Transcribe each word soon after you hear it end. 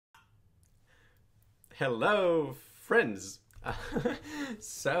Hello, friends.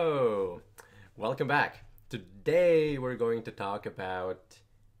 So, welcome back. Today we're going to talk about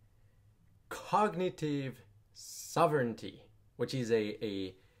cognitive sovereignty, which is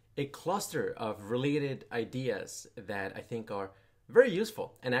a cluster of related ideas that I think are very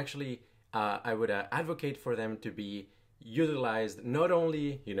useful. And actually, I would advocate for them to be utilized not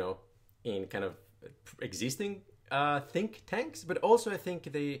only, in kind of existing think tanks, but also I think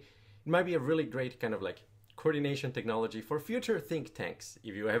it might be a really great kind of like coordination technology for future think tanks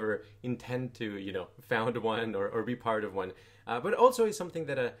if you ever intend to found one or be part of one, but also is something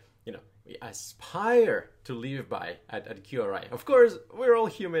that we aspire to live by at QRI. Of course, we're all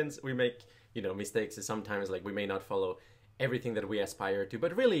humans. We make mistakes. Sometimes like we may not follow everything that we aspire to,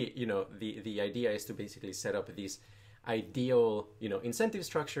 but really the idea is to basically set up these ideal incentive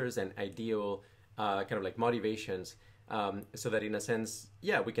structures and ideal kind of like motivations, so that in a sense,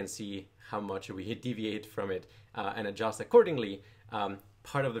 we can see how much we deviate from it and adjust accordingly.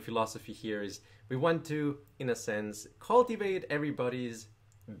 Part of the philosophy here is we want to, in a sense, cultivate everybody's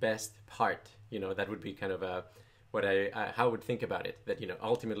best part. That would be kind of how I would think about it. That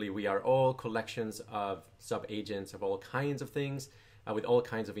ultimately we are all collections of sub-agents of all kinds of things, with all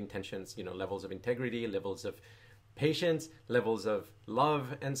kinds of intentions. Levels of integrity, levels of patience, levels of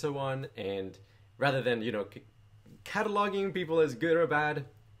love, and so on. And rather than cataloging people as good or bad,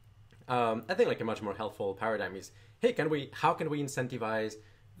 I think like a much more helpful paradigm is, hey, how can we incentivize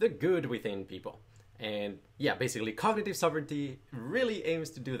the good within people? And basically cognitive sovereignty really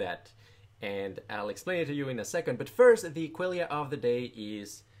aims to do that. And I'll explain it to you in a second. But first, the qualia of the day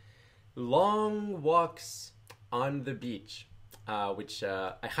is long walks on the beach, which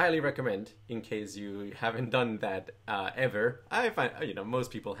I highly recommend in case you haven't done that ever. I find, most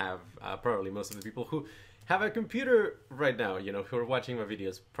people have, probably most of the people who have a computer right now, who are watching my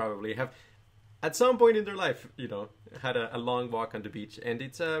videos probably have at some point in their life, had a long walk on the beach, and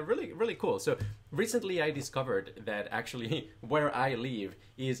it's really, really cool. So recently I discovered that actually where I live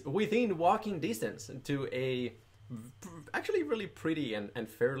is within walking distance to a actually really pretty and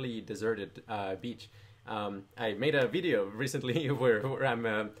fairly deserted beach. I made a video recently where I'm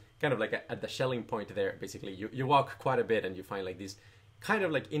kind of like at the Shelling point there. Basically, you walk quite a bit and you find like this kind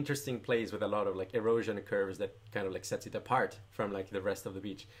of like interesting place with a lot of like erosion curves that kind of like sets it apart from like the rest of the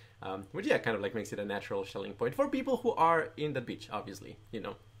beach, which kind of like makes it a natural Shelling point for people who are in the beach, obviously,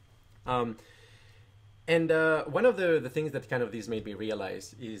 and one of the things that kind of these made me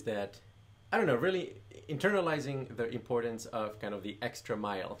realize is that, I don't know, really internalizing the importance of kind of the extra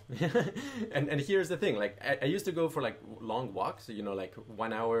mile. and here's the thing, like I used to go for like long walks, like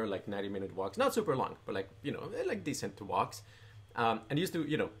 1 hour, like 90-minute walks, not super long, but like, like decent walks. And used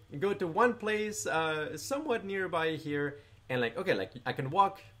to, go to one place somewhat nearby here and like, okay, like I can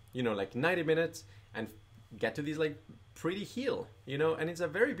walk, like 90 minutes and get to this like pretty hill, and it's a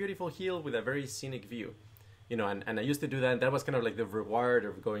very beautiful hill with a very scenic view, and I used to do that. And that was kind of like the reward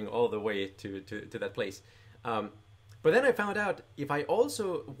of going all the way to that place. But then I found out if I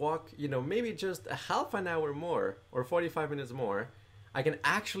also walk, maybe just a half an hour more or 45 minutes more, I can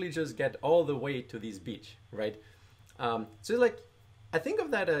actually just get all the way to this beach, right? So like, I think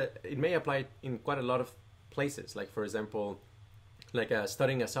of that, it may apply in quite a lot of places. Like for example, like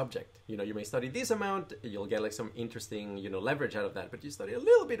studying a subject, you may study this amount, you'll get like some interesting, leverage out of that, but you study a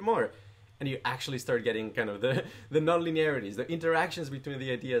little bit more and you actually start getting kind of the non-linearities, the interactions between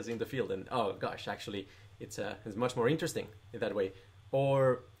the ideas in the field. And oh gosh, actually it's much more interesting in that way.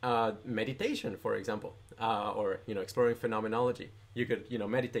 Or meditation, for example, or, exploring phenomenology. You could,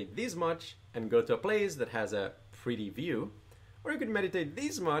 meditate this much and go to a place that has a pretty view, or you could meditate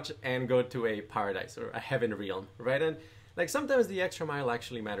this much and go to a paradise or a heaven realm, right? And like sometimes the extra mile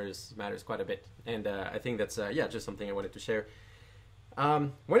actually matters quite a bit. And I think that's just something I wanted to share.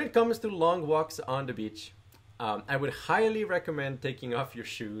 When it comes to long walks on the beach, I would highly recommend taking off your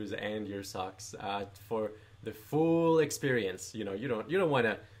shoes and your socks for the full experience. You don't want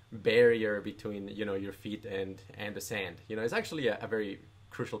a barrier between your feet and the sand. It's actually a very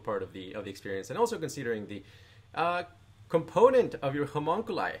crucial part of the experience. And also considering the component of your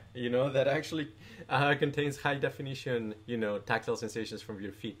homunculi, that actually contains high definition, tactile sensations from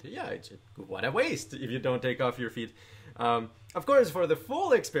your feet. What a waste if you don't take off your feet. Of course, for the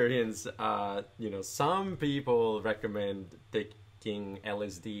full experience, some people recommend taking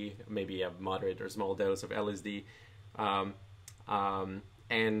LSD, maybe a moderate or small dose of LSD,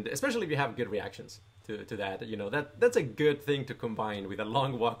 and especially if you have good reactions to that, that's a good thing to combine with a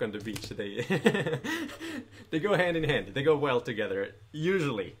long walk on the beach. They they go hand in hand. They go well together,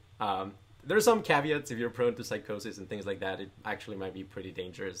 usually. There are some caveats. If you're prone to psychosis and things like that, it actually might be pretty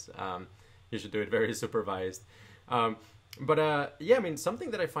dangerous. You should do it very supervised. Yeah, I mean,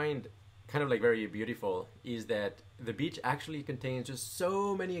 something that I find kind of like very beautiful is that the beach actually contains just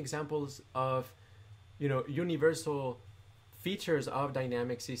so many examples of, universal features of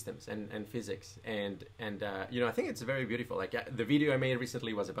dynamic systems and physics. I think it's very beautiful. Like the video I made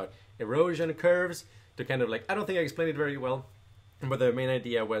recently was about erosion curves to kind of like, I don't think I explained it very well, but the main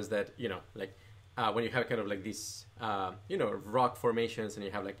idea was that, when you have kind of like these, rock formations and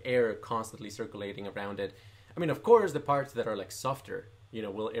you have like air constantly circulating around it. I mean, of course, the parts that are like softer,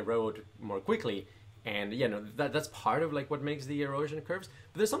 will erode more quickly. And, that's part of like what makes the erosion curves.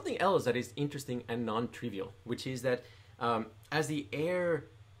 But there's something else that is interesting and non-trivial, which is that as the air,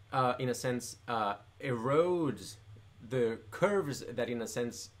 in a sense, erodes the curves that, in a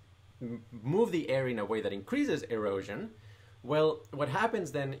sense, move the air in a way that increases erosion, well, what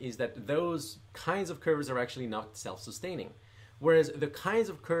happens then is that those kinds of curves are actually not self-sustaining. Whereas the kinds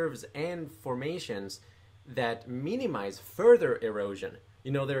of curves and formations that minimize further erosion,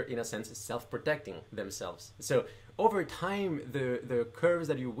 they're in a sense self-protecting themselves. So over time, the curves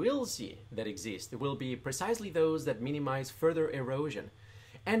that you will see that exist will be precisely those that minimize further erosion.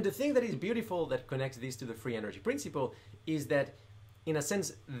 And the thing that is beautiful that connects this to the free energy principle is that, in a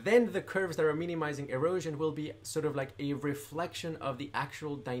sense, then the curves that are minimizing erosion will be sort of like a reflection of the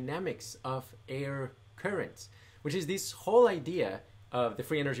actual dynamics of air currents, which is this whole idea of the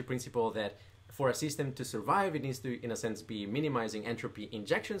free energy principle that for a system to survive, it needs to, in a sense, be minimizing entropy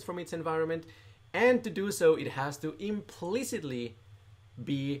injections from its environment. And to do so, it has to implicitly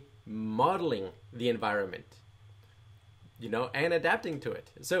be modeling the environment, and adapting to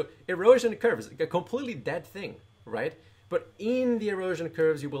it. So erosion curves, a completely dead thing, right? But in the erosion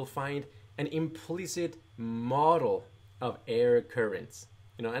curves, you will find an implicit model of air currents,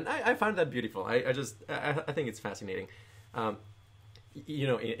 and I find that beautiful. I think it's fascinating.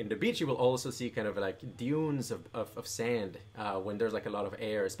 In the beach, you will also see kind of like dunes of sand when there's like a lot of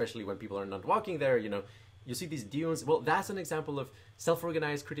air, especially when people are not walking there, you see these dunes. Well, that's an example of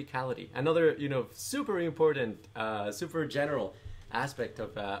self-organized criticality. Another, super important, super general aspect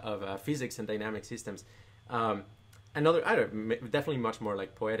of physics and dynamic systems. Another, definitely much more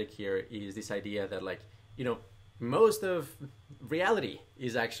like poetic here is this idea that like, most of reality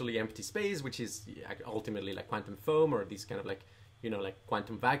is actually empty space, which is ultimately like quantum foam or these kind of like, like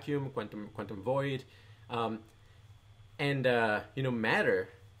quantum vacuum, quantum void. Matter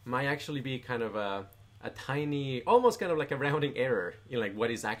might actually be kind of a tiny, almost kind of like a rounding error in like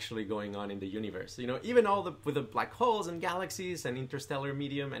what is actually going on in the universe. Even with the black holes and galaxies and interstellar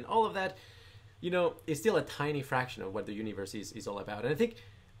medium and all of that, it's still a tiny fraction of what the universe is all about. And I think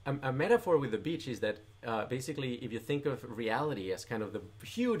a metaphor with the beach is that basically, if you think of reality as kind of the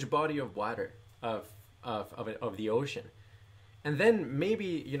huge body of water of the ocean, and then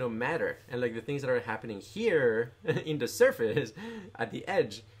maybe, matter and like the things that are happening here in the surface at the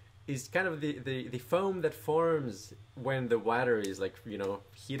edge is kind of the foam that forms when the water is like,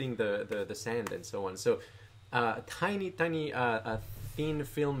 hitting the sand and so on. So tiny, thin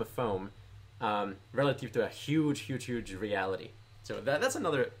film of foam relative to a huge reality. So that's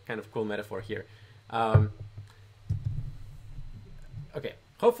another kind of cool metaphor here. Okay,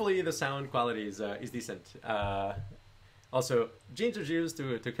 hopefully the sound quality is decent. Also, ginger juice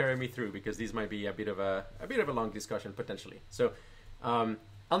to carry me through, because these might be a bit of a long discussion potentially. So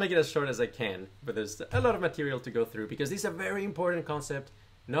I'll make it as short as I can, but there's a lot of material to go through because this is a very important concept,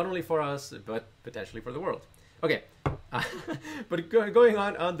 not only for us but potentially for the world. Okay, but going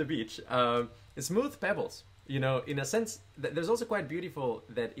on the beach, smooth pebbles. In a sense, there's also quite beautiful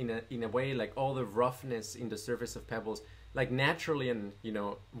that in a way, like all the roughness in the surface of pebbles, like naturally and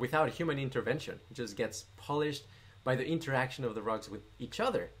without human intervention, just gets polished by the interaction of the rocks with each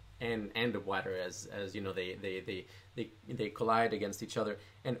other and the water as they collide against each other.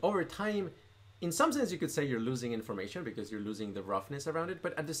 And over time, in some sense, you could say you're losing information because you're losing the roughness around it.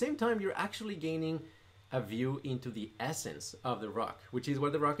 But at the same time, you're actually gaining a view into the essence of the rock, which is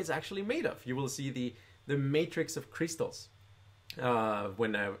what the rock is actually made of. You will see the matrix of crystals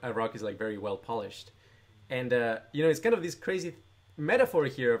when a rock is like very well polished. And it's kind of this crazy metaphor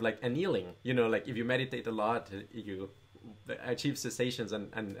here of like annealing. Like if you meditate a lot, you achieve cessations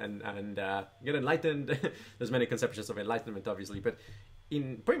and get enlightened. There's many conceptions of enlightenment, obviously, but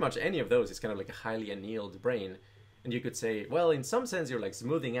in pretty much any of those, it's kind of like a highly annealed brain. And you could say, well, in some sense, you're like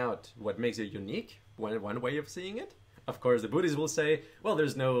smoothing out what makes you unique, one way of seeing it. Of course, the Buddhists will say, well,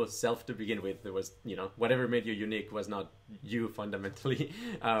 there's no self to begin with. There was, whatever made you unique was not you fundamentally.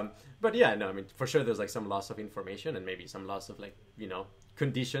 But yeah, no, I mean, for sure, there's like some loss of information and maybe some loss of like,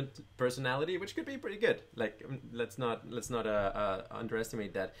 conditioned personality, which could be pretty good. Like, let's not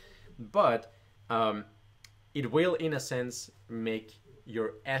underestimate that. But it will, in a sense, make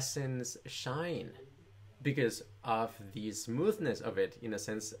your essence shine, because of the smoothness of it, in a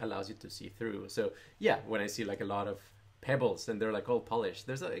sense, allows you to see through. So yeah, when I see like a lot of pebbles and they're like all polished,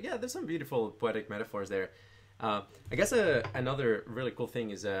 there's some beautiful poetic metaphors there. I guess another really cool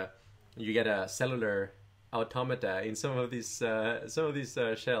thing is you get a cellular automata in some of these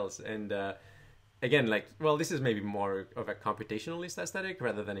shells, and again, like, well, this is maybe more of a computationalist aesthetic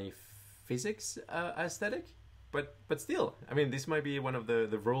rather than a physics aesthetic, but still, I mean, this might be one of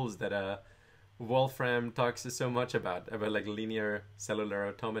the rules that Wolfram talks so much about like linear cellular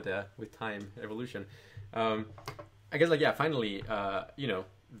automata with time evolution. I guess, like, yeah, finally,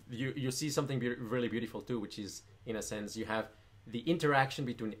 you see something really beautiful too, which is, in a sense, you have the interaction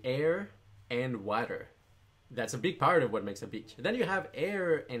between air and water. That's a big part of what makes a beach. Then you have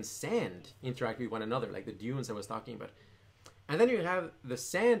air and sand interact with one another, like the dunes I was talking about. And then you have the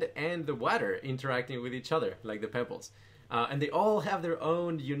sand and the water interacting with each other, like the pebbles. And they all have their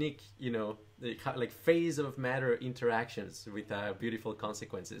own unique, like phase of matter interactions with beautiful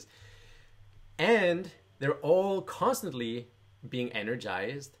consequences. And they're all constantly being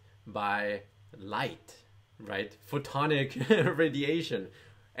energized by light, right? Photonic radiation.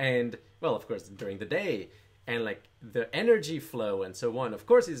 And, well, of course, during the day. And like the energy flow and so on, of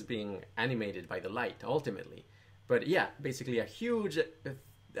course, is being animated by the light ultimately. But yeah, basically a huge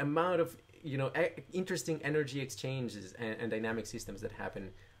amount of, interesting energy exchanges and dynamic systems that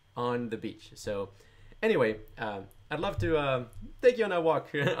happen on the beach. So anyway, I'd love to take you on a walk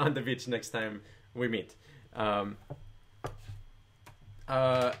on the beach next time we meet. Well,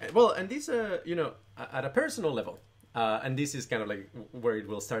 and this, at a personal level, and this is kind of like where it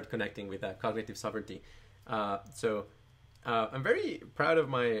will start connecting with cognitive sovereignty. So I'm very proud of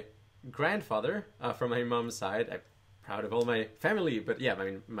my grandfather from my mom's side. I'm proud of all my family, but yeah, I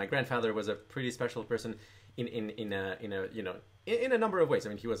mean, my grandfather was a pretty special person in a number of ways. I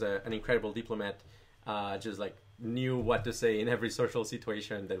mean, he was an incredible diplomat, just like knew what to say in every social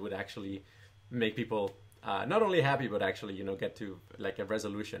situation that would actually make people not only happy, but actually, get to like a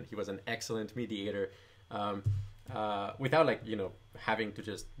resolution. He was an excellent mediator, without like, having to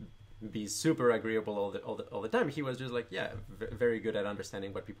just be super agreeable all the time. He was just like, yeah, very good at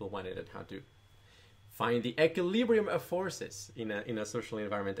understanding what people wanted and how to find the equilibrium of forces in a social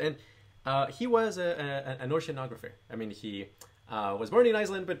environment. And he was an oceanographer. I mean, he was born in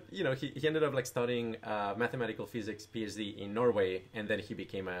Iceland, but he ended up like studying mathematical physics PhD in Norway, and then he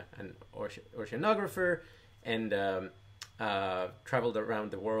became an oceanographer and traveled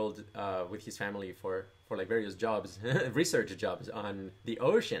around the world with his family for like various jobs, research jobs on the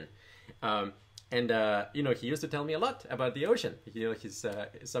ocean. And he used to tell me a lot about the ocean, his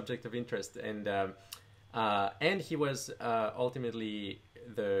subject of interest, and he was ultimately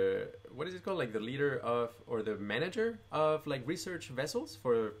what is it called, like the leader of, or the manager of like research vessels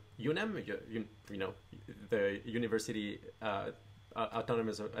for UNAM, the University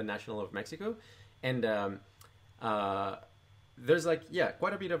Autonomous National of Mexico. And there's like, yeah,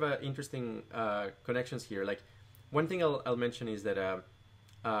 quite a bit of interesting connections here. Like, one thing I'll mention is that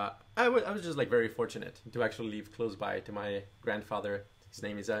I was just like very fortunate to actually live close by to my grandfather. His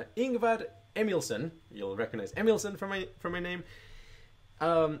name is Ingvar Emilsson. You'll recognize Emilsson from my name.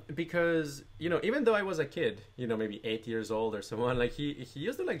 Because, even though I was a kid, maybe 8 years old or so on, like he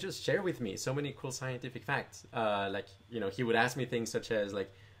used to like just share with me so many cool scientific facts. Like, he would ask me things such as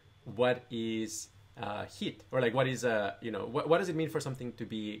like, what is heat? Or like, what is, what does it mean for something to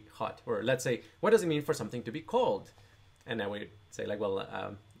be hot? Or let's say, what does it mean for something to be cold? And I would say like, well,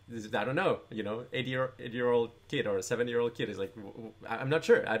 I don't know, 8-year-old kid or a 7-year-old kid is like, I'm not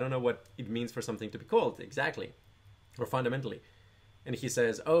sure. I don't know what it means for something to be cold exactly or fundamentally. And he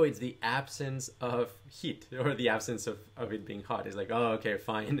says, oh, it's the absence of heat, or the absence of it being hot. He's like, oh, okay,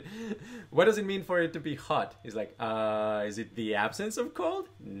 fine. What does it mean for it to be hot? He's like, is it the absence of cold?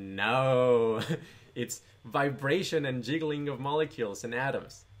 No, it's vibration and jiggling of molecules and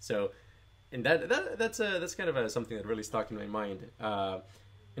atoms. So, and that's kind of something that really stuck in my mind.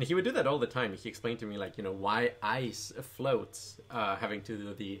 And he would do that all the time. He explained to me, like, why ice floats, having to do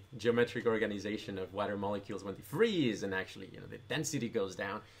with the geometric organization of water molecules when they freeze, and actually, the density goes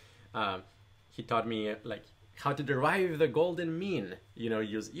down. He taught me, like, how to derive the golden mean. You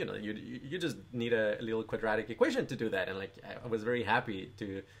just need a little quadratic equation to do that. And, like, I was very happy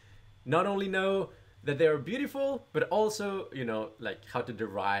to not only know that they are beautiful, but also, you know, like how to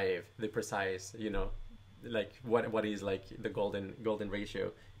derive the precise, you know, like what is like the golden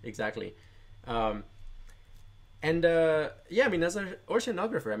ratio exactly. Um, and yeah, I mean, as an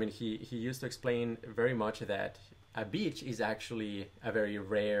oceanographer, I mean, he used to explain very much that a beach is actually a very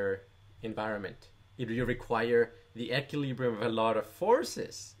rare environment. You require the equilibrium of a lot of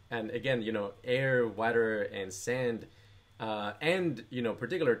forces, and again, you know, air, water, and sand, and you know,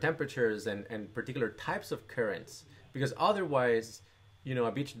 particular temperatures and particular types of currents, because otherwise, you know,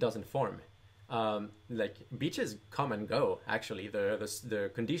 a beach doesn't form. Like beaches come and go. Actually,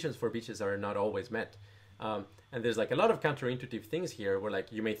 the conditions for beaches are not always met. And there's like a lot of counterintuitive things here, where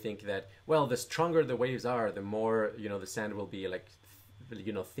like you may think that, well, the stronger the waves are, the more, you know, the sand will be like,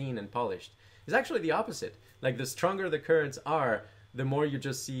 you know, thin and polished. It's actually the opposite. Like the stronger the currents are, the more you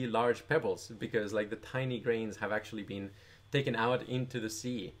just see large pebbles, because like the tiny grains have actually been taken out into the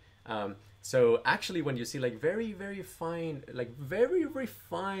sea. So actually, when you see like very fine, like very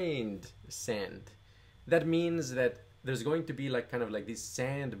refined sand, that means that there's going to be like kind of like this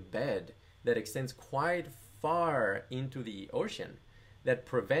sand bed that extends quite far into the ocean, that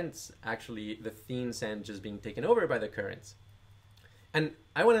prevents actually the thin sand just being taken over by the currents. And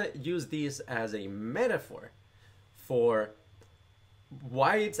I want to use these as a metaphor for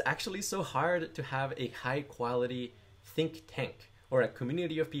why it's actually so hard to have a high quality think tank, or a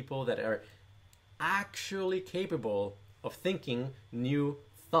community of people that are actually capable of thinking new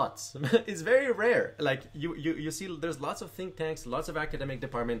thoughts. It's very rare. Like you see there's lots of think tanks, lots of academic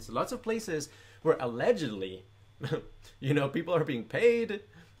departments, lots of places where allegedly you know, people are being paid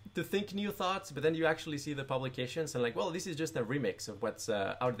to think new thoughts, but then you actually see the publications and like, well, this is just a remix of what's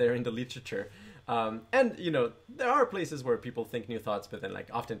out there in the literature. And you know, there are places where people think new thoughts, but then like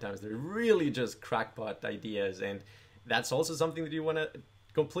oftentimes they're really just crackpot ideas, and that's also something that you want to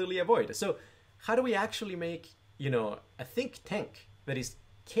completely avoid. So how do we actually make, you know, a think tank that is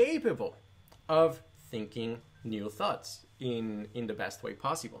capable of thinking new thoughts in the best way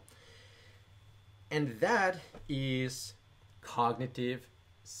possible? And that is cognitive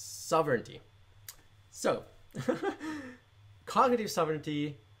sovereignty. So cognitive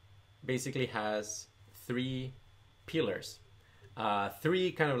sovereignty basically has three pillars,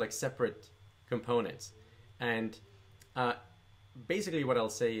 three kind of like separate components. And basically what I'll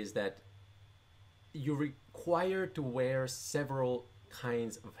say is that you require to wear several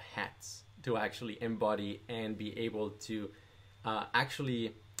kinds of hats to actually embody and be able to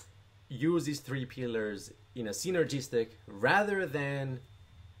actually use these three pillars in a synergistic rather than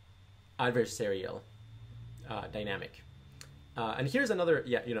adversarial dynamic. And here's another,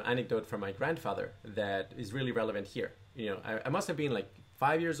 yeah, you know, anecdote from my grandfather that is really relevant here. You know, I must have been like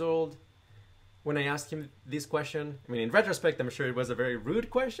 5 years old when I asked him this question. I mean, in retrospect, I'm sure it was a very rude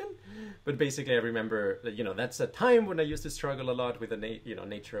question, but basically I remember that, you know, that's a time when I used to struggle a lot with the you know,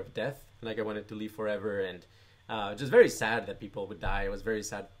 nature of death. Like I wanted to live forever, and just very sad that people would die. I was very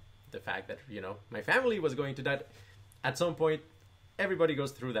sad the fact that, you know, my family was going to die at some point. Everybody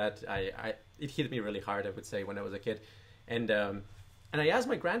goes through that. It hit me really hard, I would say, when I was a kid. And I asked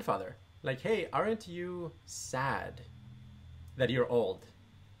my grandfather, like, hey, aren't you sad that you're old?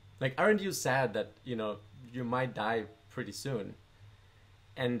 Like, aren't you sad that, you know, you might die pretty soon?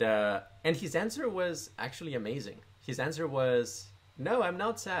 And his answer was actually amazing. His answer was, no, I'm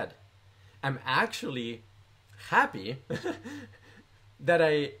not sad. I'm actually happy that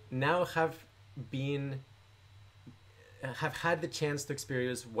I now have had the chance to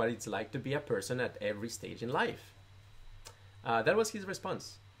experience what it's like to be a person at every stage in life. That was his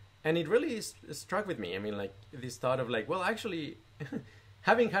response. And it really struck with me. I mean, like, this thought of like, well, actually,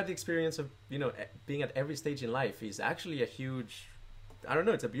 having had the experience of, you know, being at every stage in life is actually a huge, I don't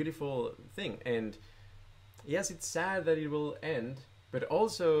know, it's a beautiful thing. And yes, it's sad that it will end, but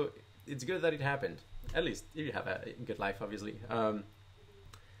also it's good that it happened. At least if you have a good life, obviously.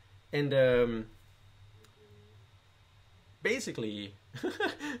 Basically,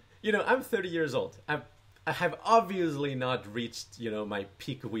 you know, I'm 30 years old. I have obviously not reached, you know, my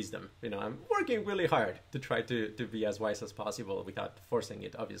peak wisdom. You know, I'm working really hard to try to be as wise as possible without forcing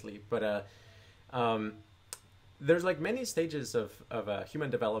it, obviously. But there's like many stages of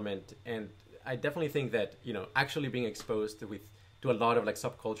human development, and I definitely think that, you know, actually being exposed to a lot of like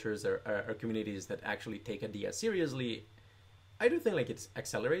subcultures or communities that actually take ideas seriously, I do think like it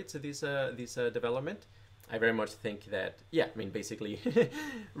accelerates this development. I very much think that, yeah, I mean, basically,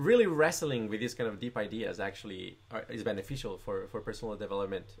 really wrestling with these kind of deep ideas actually is beneficial for personal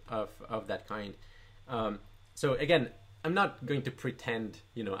development of that kind. So again, I'm not going to pretend,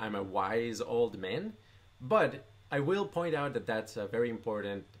 you know, I'm a wise old man, but I will point out that that's a very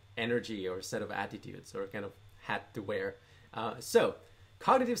important energy or set of attitudes or kind of hat to wear. So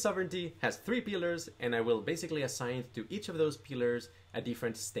cognitive sovereignty has 3 pillars, and I will basically assign to each of those pillars a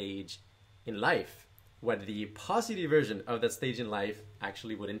different stage in life, what the positive version of that stage in life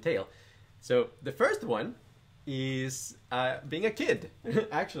actually would entail. So the first one is being a kid,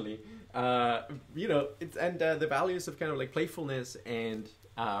 actually. The values of kind of like playfulness and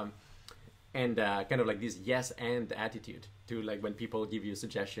kind of like this yes and attitude to like when people give you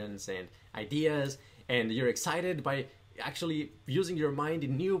suggestions and ideas, and you're excited by actually using your mind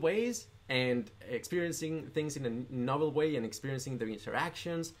in new ways and experiencing things in a novel way and experiencing the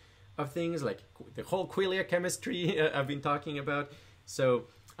interactions of things like the whole qualia chemistry I've been talking about. So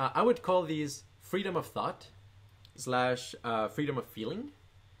I would call these freedom of thought / freedom of feeling.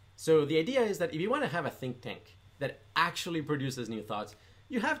 So the idea is that if you want to have a think tank that actually produces new thoughts,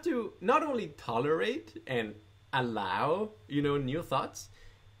 you have to not only tolerate and allow, new thoughts.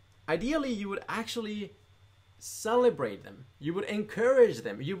 Ideally, you would actually celebrate them. You would encourage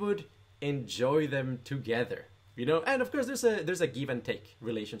them. You would enjoy them together. And of course, there's a give and take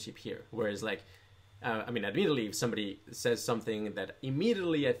relationship here. Whereas, like, admittedly, if somebody says something that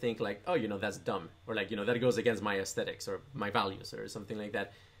immediately I think like, oh, that's dumb, or like, that goes against my aesthetics or my values or something like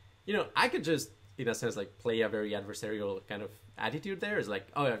that, I could just, in a sense, like play a very adversarial kind of attitude there. Is like,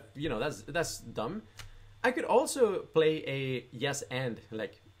 oh, that's dumb. I could also play a yes and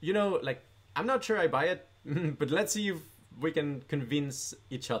like, I'm not sure I buy it, but let's see if we can convince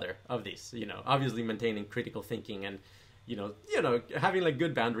each other of this, obviously maintaining critical thinking and, having like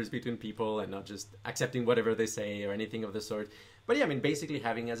good boundaries between people and not just accepting whatever they say or anything of the sort. But yeah, basically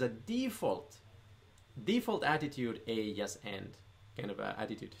having as a default attitude, a yes and kind of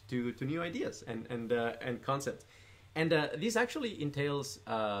attitude to new ideas and concepts. And this actually entails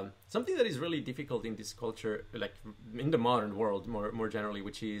something that is really difficult in this culture, like in the modern world more generally,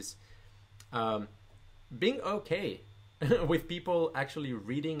 which is being okay with people actually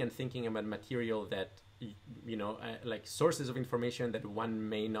reading and thinking about material that, like sources of information that one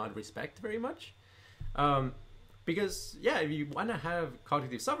may not respect very much. Because, yeah, if you want to have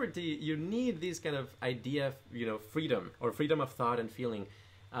cognitive sovereignty, you need this kind of idea of, freedom or freedom of thought and feeling.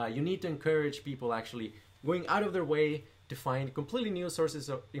 You need to encourage people actually going out of their way to find completely new sources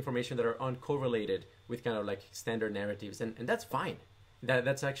of information that are uncorrelated with kind of like standard narratives. And that's fine.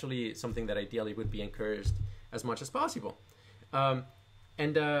 That's actually something that ideally would be encouraged as much as possible.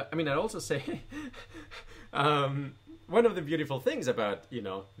 I'd also say one of the beautiful things about,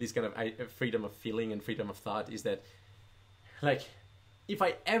 this kind of freedom of feeling and freedom of thought is that, like, if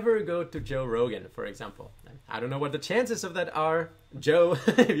I ever go to Joe Rogan, for example, I don't know what the chances of that are. Joe,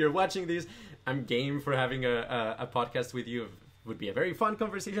 if you're watching this, I'm game for having a podcast with you. It would be a very fun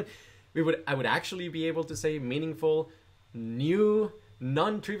conversation. I would actually be able to say meaningful, new,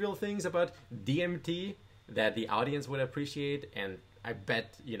 non-trivial things about DMT that the audience would appreciate, and I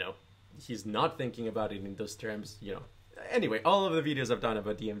bet, he's not thinking about it in those terms, Anyway, all of the videos I've done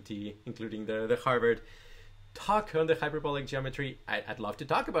about DMT, including the Harvard talk on the hyperbolic geometry, I'd love to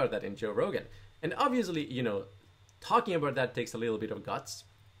talk about that in Joe Rogan. And obviously, talking about that takes a little bit of guts.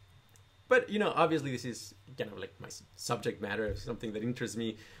 But, obviously this is kind of like my subject matter, something that interests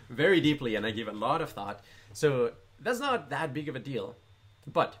me very deeply and I give a lot of thought. So that's not that big of a deal.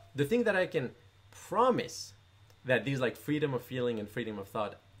 But the thing that I can promise that these like freedom of feeling and freedom of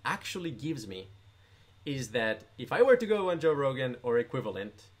thought actually gives me is that if I were to go on Joe Rogan or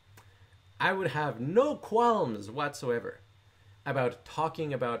equivalent, I would have no qualms whatsoever about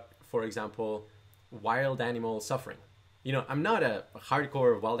talking about, for example, wild animal suffering. I'm not a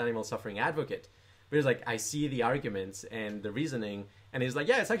hardcore wild animal suffering advocate, but it's like I see the arguments and the reasoning, and it's like,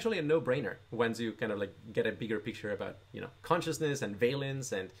 yeah, it's actually a no-brainer once you kind of like get a bigger picture about, consciousness and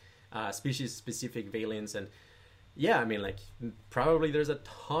valence and species-specific valence. And yeah, probably there's a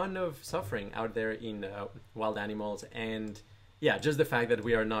ton of suffering out there in wild animals, and yeah, just the fact that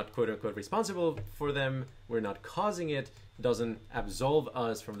we are not quote-unquote responsible for them, we're not causing it, doesn't absolve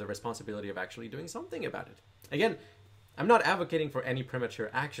us from the responsibility of actually doing something about it. Again, I'm not advocating for any premature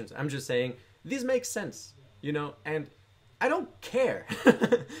actions. I'm just saying this makes sense, and I don't care.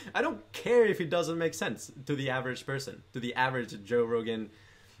 I don't care if it doesn't make sense to the average person, to the average Joe Rogan,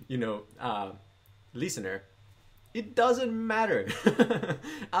 listener. It doesn't matter.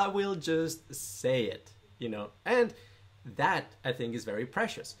 I will just say it, and that I think is very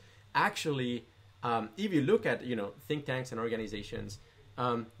precious. Actually, if you look at, think tanks and organizations,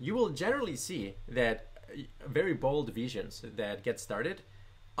 you will generally see that very bold visions that get started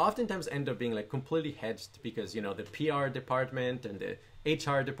oftentimes end up being like completely hedged because, the PR department and the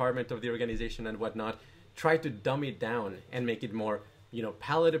HR department of the organization and whatnot try to dumb it down and make it more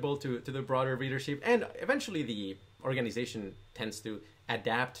palatable to the broader readership, and eventually the organization tends to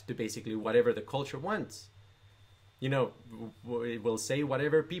adapt to basically whatever the culture wants. It will say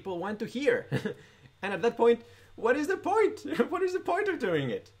whatever people want to hear. And at that point, what is the point? What is the point of doing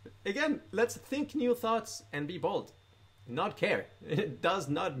it? Again, let's think new thoughts and be bold. Not care. It does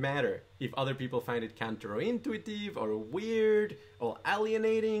not matter if other people find it counterintuitive or weird or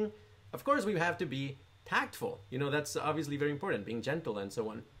alienating. Of course, we have to be tactful. That's obviously very important, being gentle and so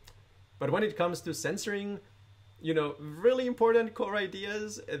on. But when it comes to censoring, really important core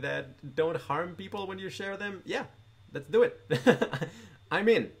ideas that don't harm people when you share them, yeah, let's do it. I'm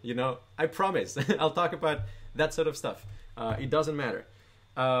in, I promise. I'll talk about that sort of stuff. It doesn't matter.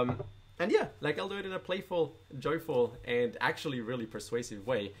 And yeah, I'll do it in a playful, joyful, and actually really persuasive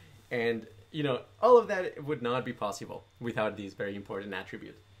way. And, all of that would not be possible without these very important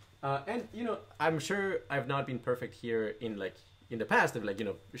attributes. And, I'm sure I've not been perfect here in the past of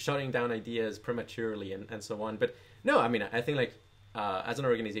shutting down ideas prematurely and so on. But no, I think as an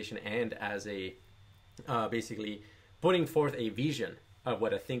organization and as a basically putting forth a vision of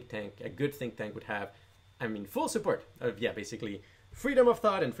what a good think tank would have, full support of, basically freedom of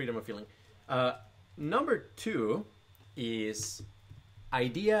thought and freedom of feeling. Number 2 is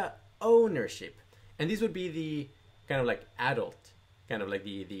idea ownership. And this would be the kind of adult,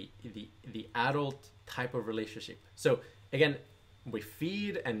 the adult type of relationship. So again, we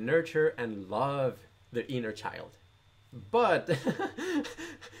feed and nurture and love the inner child. But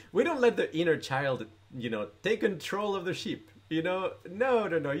we don't let the inner child, take control of the sheep. No.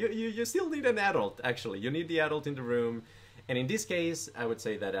 You still need an adult, actually. You need the adult in the room. And in this case, I would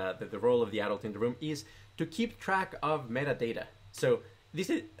say that the role of the adult in the room is to keep track of metadata. So this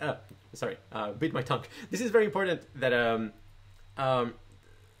is, bit my tongue. This is very important that, I'm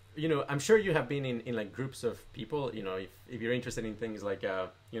sure you have been in groups of people, if you're interested in things like,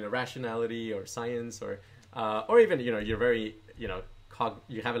 rationality or science or even, you're very, you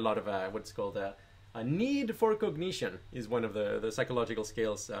have a lot of what's called a need for cognition is one of the psychological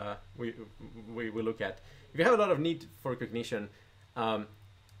scales we look at. If you have a lot of need for cognition and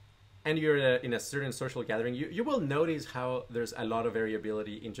you're in a certain social gathering, you will notice how there's a lot of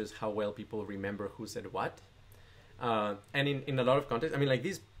variability in just how well people remember who said what. And in a lot of contexts,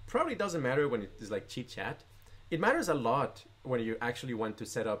 this probably doesn't matter when it is chit chat. It matters a lot when you actually want to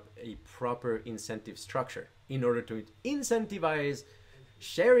set up a proper incentive structure in order to incentivize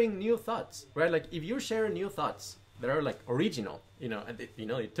sharing new thoughts, right? If you share new thoughts that are original,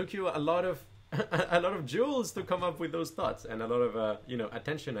 it took you a lot of jewels to come up with those thoughts and a lot of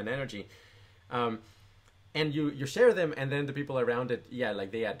attention and energy, and you share them, and then the people around it,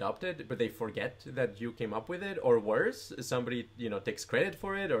 they adopt it, but they forget that you came up with it, or worse, somebody takes credit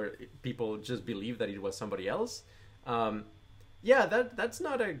for it, or people just believe that it was somebody else. That's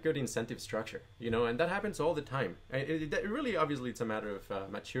not a good incentive structure, and that happens all the time. It really, obviously, it's a matter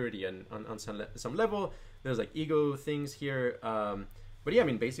of maturity, and on some level, there's ego things here. But yeah,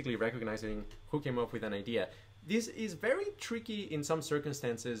 basically recognizing who came up with an idea. This is very tricky in some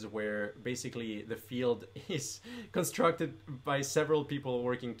circumstances where basically the field is constructed by several people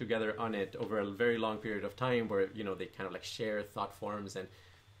working together on it over a very long period of time, where, they kind of share thought forms, and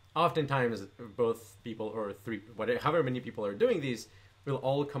oftentimes both people or three, however many people are doing these, will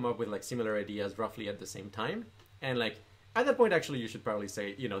all come up with similar ideas roughly at the same time. And at that point, actually, you should probably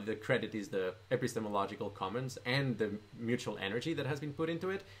say, the credit is the epistemological commons and the mutual energy that has been put into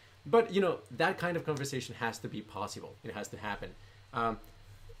it. But, that kind of conversation has to be possible. It has to happen. On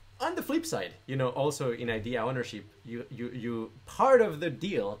the flip side, also in idea ownership, you part of the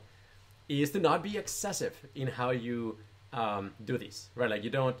deal is to not be excessive in how you do this, right? You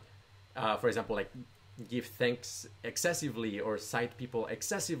don't, for example, give thanks excessively or cite people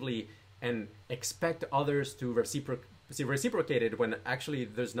excessively and expect others to reciprocated when actually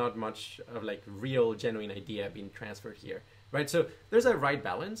there's not much of real genuine idea being transferred here, right? So there's a right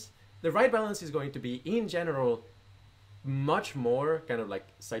balance. The right balance is going to be, in general, much more kind of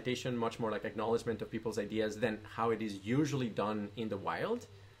citation, much more acknowledgement of people's ideas than how it is usually done in the wild.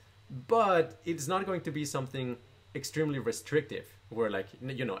 But it's not going to be something extremely restrictive where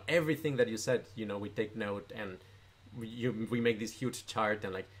everything that you said, we take note, and we make this huge chart,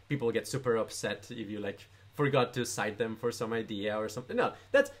 and people get super upset if you forgot to cite them for some idea or something. No,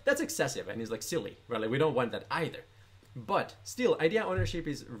 that's excessive and it's silly, right? We don't want that either. But still, idea ownership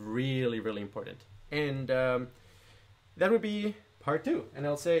is really, really important. And that would be part 2. And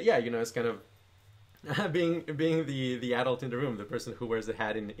I'll say, it's kind of being the adult in the room, the person who wears the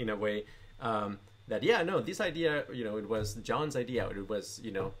hat in a way that, this idea, it was John's idea, or it was,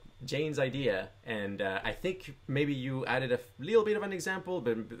 Jane's idea, and I think maybe you added a little bit of an example,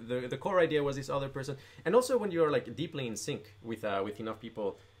 but the core idea was this other person. And also when you're like deeply in sync with enough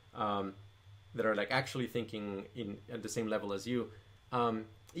people that are like actually thinking in at the same level as you,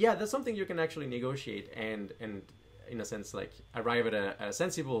 yeah, that's something you can actually negotiate and in a sense like arrive at a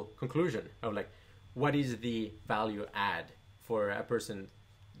sensible conclusion of like what is the value add for a person,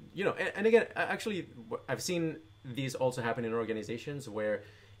 you know. And again, actually, I've seen these also happen in organizations where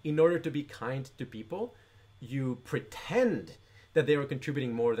in order to be kind to people, you pretend that they are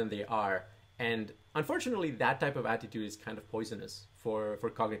contributing more than they are. And unfortunately, that type of attitude is kind of poisonous for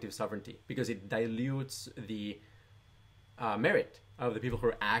cognitive sovereignty, because it dilutes the merit of the people who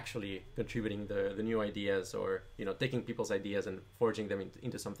are actually contributing the new ideas, or, you know, taking people's ideas and forging them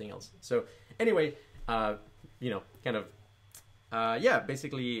into something else. So anyway, you know, kind of, yeah,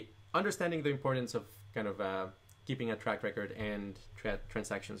 basically understanding the importance of kind of keeping a track record and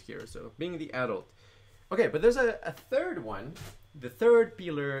transactions here. So being the adult. Okay, but there's a third one. The third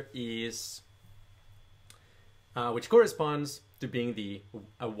pillar is, which corresponds to being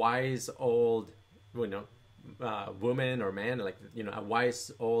a wise old, you know, woman or man, like, you know, a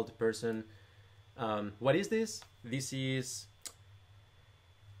wise old person. What is this? This is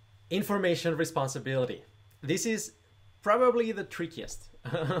information responsibility. This is probably the trickiest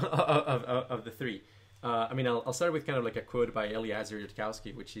of the three. I mean, I'll start with kind of like a quote by Eliezer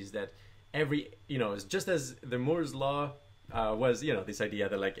Yudkowsky, which is that you know, it's just as the Moore's law was, you know, this idea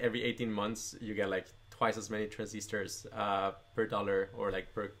that like every 18 months you get like twice as many transistors per dollar, or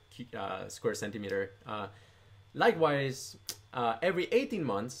like per square centimeter. Likewise, every 18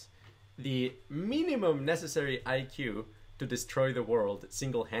 months, the minimum necessary IQ to destroy the world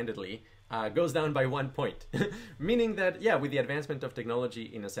single-handedly goes down by 1 point. Meaning that, yeah, with the advancement of technology,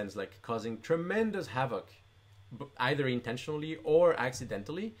 in a sense, like causing tremendous havoc, either intentionally or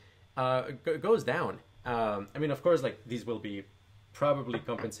accidentally, goes down. I mean, of course, like these will be probably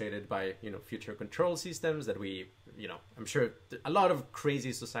compensated by, you know, future control systems that we, you know, I'm sure a lot of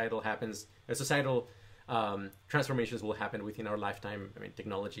crazy societal transformations will happen within our lifetime. I mean,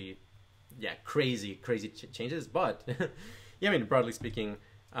 technology, yeah, crazy changes. But yeah, I mean, broadly speaking,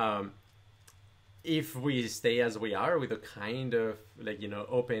 if we stay as we are with a kind of like, you know,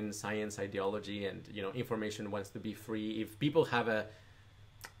 open science ideology, and, you know, information wants to be free, if people have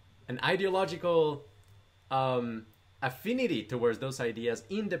an ideological affinity towards those ideas,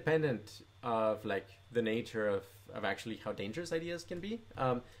 independent of like the nature of actually how dangerous ideas can be,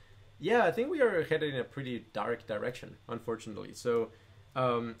 yeah, I think we are headed in a pretty dark direction, unfortunately. So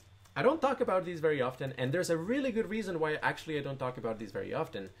I don't talk about these very often, and there's a really good reason why actually I don't talk about these very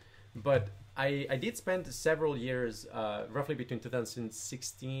often. But I did spend several years, roughly between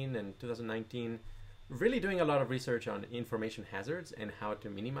 2016 and 2019, really doing a lot of research on information hazards and how to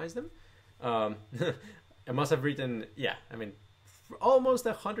minimize them. I must have written, yeah, I mean, almost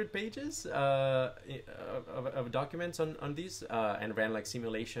 100 pages of documents on these, and ran like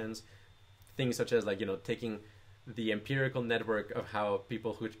simulations, things such as like, you know, taking the empirical network of how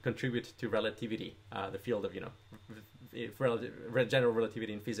people who contribute to relativity, the field of, you know, general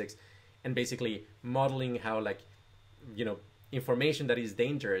relativity in physics, and basically modeling how, like, you know, information that is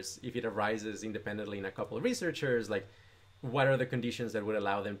dangerous, if it arises independently in a couple of researchers, like what are the conditions that would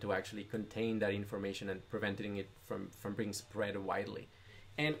allow them to actually contain that information and preventing it from being spread widely.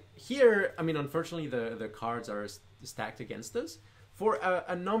 And here, I mean, unfortunately, the cards are stacked against us for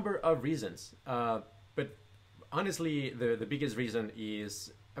a number of reasons. But honestly, the biggest reason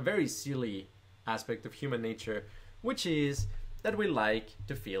is a very silly aspect of human nature, which is that we like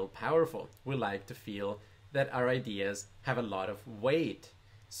to feel powerful. We like to feel that our ideas have a lot of weight.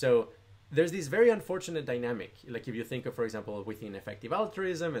 So there's this very unfortunate dynamic. Like if you think of, for example, within effective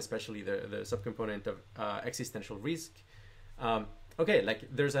altruism, especially the subcomponent of existential risk. Okay, like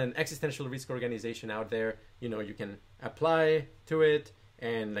there's an existential risk organization out there, you know, you can apply to it,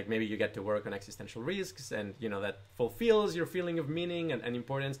 and like maybe you get to work on existential risks, and, you know, that fulfills your feeling of meaning and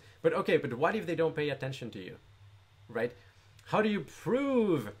importance. But okay, but what if they don't pay attention to you, right? How do you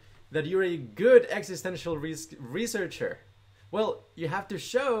prove that you're a good existential risk researcher? Well, you have to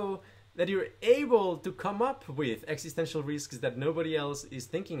show that you're able to come up with existential risks that nobody else is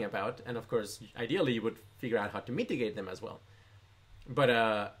thinking about. And of course, ideally, you would figure out how to mitigate them as well. But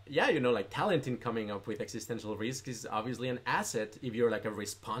yeah, you know, like talent in coming up with existential risks is obviously an asset if you're like a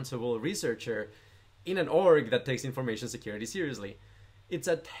responsible researcher in an org that takes information security seriously. It's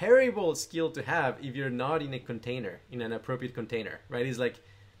a terrible skill to have if you're not in a container, in an appropriate container, right? It's like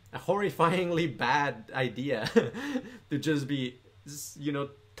a horrifyingly bad idea to just be, you know,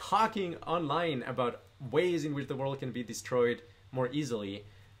 talking online about ways in which the world can be destroyed more easily.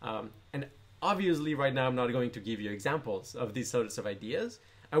 And obviously right now I'm not going to give you examples of these sorts of ideas.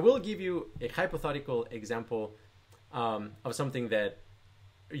 I will give you a hypothetical example of something that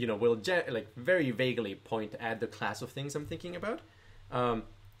will like very vaguely point at the class of things I'm thinking about.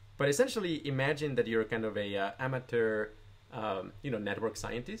 But essentially, imagine that you're kind of a amateur, network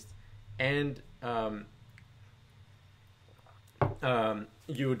scientist, and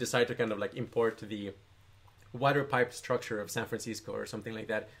you decide to kind of like import the water pipe structure of San Francisco or something like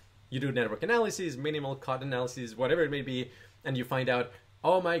that. You do network analysis, minimal cut analysis, whatever it may be, and you find out,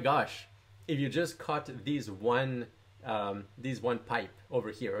 oh my gosh, if you just cut this one pipe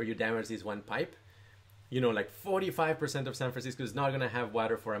over here, or you damage this one pipe, like 45% of San Francisco is not going to have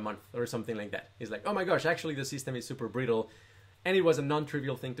water for a month or something like that. It's like, oh my gosh, actually the system is super brittle. And it was a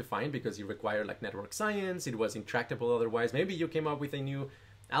non-trivial thing to find because you require like network science. It was intractable otherwise. Maybe you came up with a new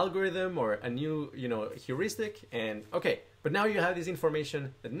algorithm or a new, heuristic. And okay, but now you have this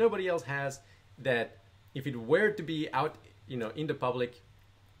information that nobody else has, that if it were to be out, in the public,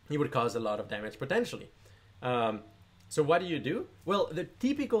 it would cause a lot of damage potentially. So what do? Well, the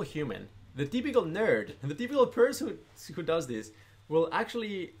typical human, the typical nerd, the typical person who does this will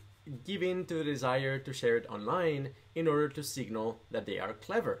actually give in to the desire to share it online in order to signal that they are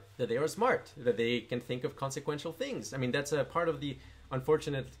clever, that they are smart, that they can think of consequential things. I mean, that's a part of the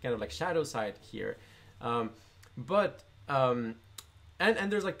unfortunate kind of like shadow side here. And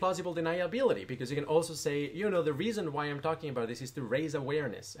there's like plausible deniability, because you can also say, the reason why I'm talking about this is to raise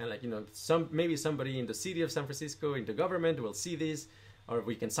awareness. And like, maybe somebody in the city of San Francisco, in the government will see this, or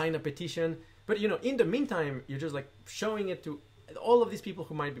we can sign a petition. But, in the meantime, you're just like showing it to all of these people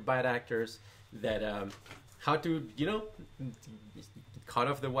who might be bad actors, that how to, cut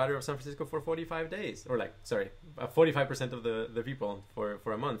off the water of San Francisco for 45 days, or 45% of the people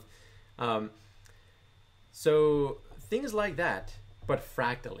for a month. So things like that, but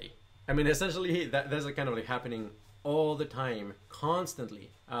fractally. I mean, essentially that's kind of like happening all the time,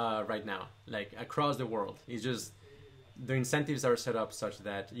 constantly, right now, like across the world. It's just the incentives are set up such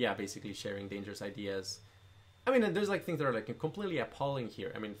that, basically sharing dangerous ideas. I mean, there's like things that are like completely appalling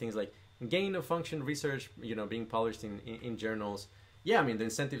here. I mean, things like gain of function research, being published in journals. Yeah, I mean, the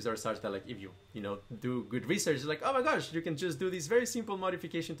incentives are such that like if you, do good research, it's like, oh my gosh, you can just do this very simple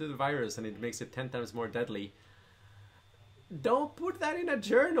modification to the virus and it makes it 10 times more deadly. Don't put that in a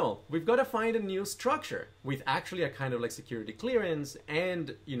journal. We've got to find a new structure with actually a kind of like security clearance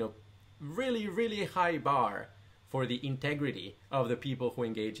and, really, really high bar for the integrity of the people who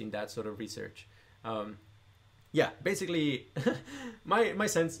engage in that sort of research. Basically, my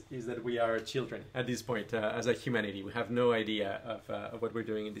sense is that we are children at this point as a humanity. We have no idea of what we're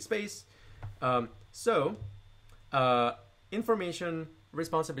doing in this space. Information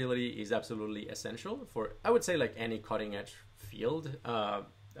responsibility is absolutely essential for, I would say, like any cutting edge field. I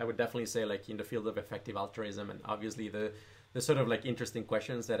would definitely say like in the field of effective altruism, and obviously the sort of like interesting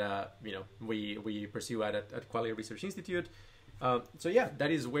questions that we pursue at Quality Research Institute. That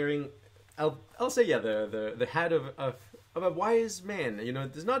is wearing, I'll say the hat of a wise man.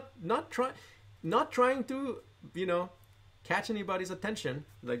 There's not trying to catch anybody's attention,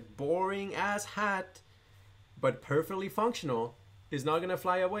 like boring ass hat, but perfectly functional, is not gonna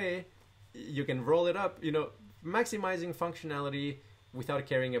fly away. You can roll it up, maximizing functionality without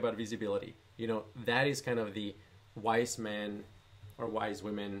caring about visibility. That is kind of the wise man or wise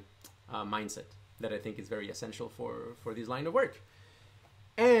women mindset that I think is very essential for this line of work.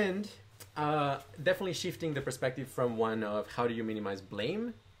 And definitely shifting the perspective from one of how do you minimize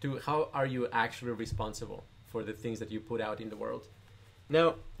blame to how are you actually responsible for the things that you put out in the world.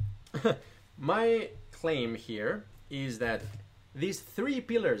 Now, my claim here is that these three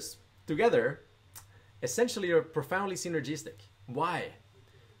pillars together essentially are profoundly synergistic. Why?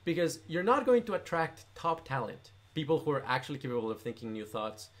 Because you're not going to attract top talent, people who are actually capable of thinking new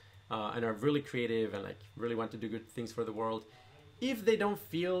thoughts and are really creative and like really want to do good things for the world, if they don't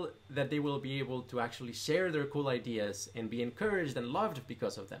feel that they will be able to actually share their cool ideas and be encouraged and loved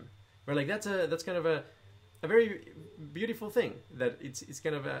because of them. Right? Like that's kind of a very beautiful thing, that it's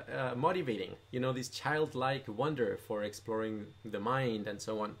kind of motivating, this childlike wonder for exploring the mind and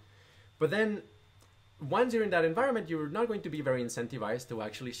so on. But then once you're in that environment, you're not going to be very incentivized to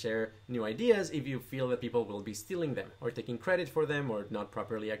actually share new ideas if you feel that people will be stealing them or taking credit for them or not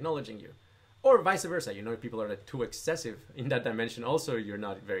properly acknowledging you. Or vice versa, if people are too excessive in that dimension, also you're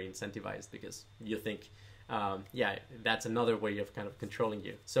not very incentivized because you think, that's another way of kind of controlling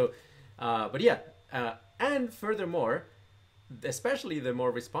you. So, and furthermore, especially the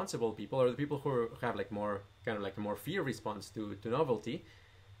more responsible people, or the people who have like more kind of like a more fear response to novelty,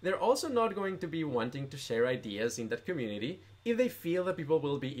 they're also not going to be wanting to share ideas in that community if they feel that people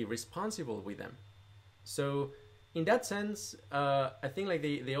will be irresponsible with them. So in that sense, I think like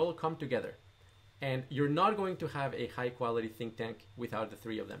they all come together. And you're not going to have a high quality think tank without the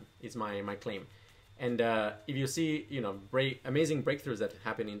three of them, is my claim. And if you see, amazing breakthroughs that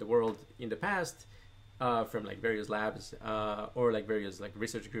happen in the world in the past, from like various labs or like various like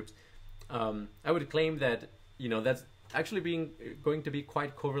research groups, I would claim that that's actually going to be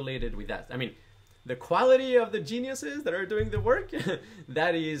quite correlated with that. I mean, the quality of the geniuses that are doing the work,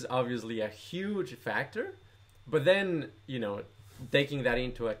 that is obviously a huge factor. But then taking that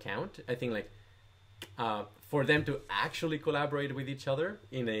into account, I think like for them to actually collaborate with each other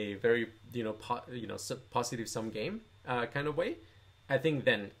in a very positive sum game kind of way, I think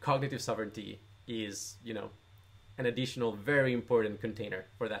then cognitive sovereignty is an additional very important container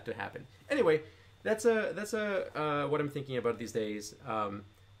for that to happen. Anyway, that's what I'm thinking about these days.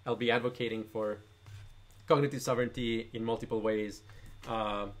 I'll be advocating for cognitive sovereignty in multiple ways,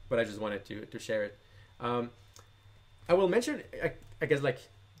 but I just wanted to share it. I will mention, I guess, like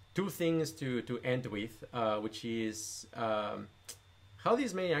two things to end with, which is how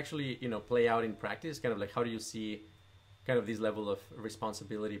these may actually play out in practice. Kind of like, how do you see kind of this level of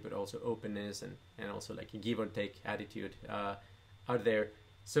responsibility, but also openness and also like a give and take attitude out there.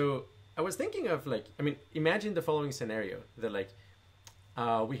 So I was thinking of like, I mean, imagine the following scenario that like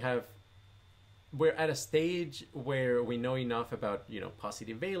we're at a stage where we know enough about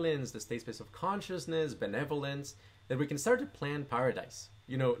positive valence, the state space of consciousness, benevolence, that we can start to plan paradise.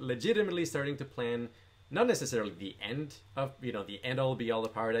 Legitimately starting to plan not necessarily the end of the end all be all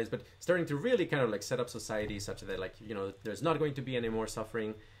of paradise, but starting to really kind of like set up society such that like there's not going to be any more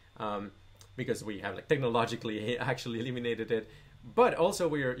suffering, because we have like technologically actually eliminated it. But also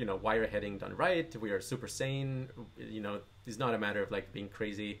we're wire heading done right. We are super sane. It's not a matter of like being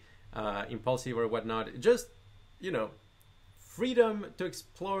crazy, impulsive or whatnot. Just freedom to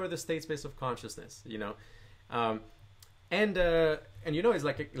explore the state space of consciousness. And it's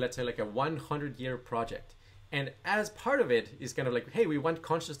like let's say like a 100-year project. And as part of it is kind of like, hey, we want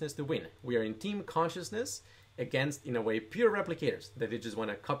consciousness to win. We are in team consciousness against, in a way, pure replicators that they just want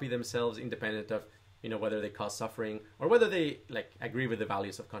to copy themselves independent of, whether they cause suffering or whether they like agree with the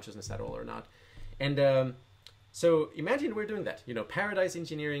values of consciousness at all or not. And so imagine we're doing that, paradise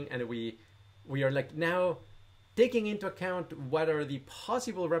engineering, and we are like now taking into account what are the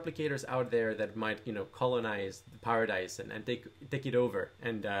possible replicators out there that might colonize the paradise and take it over,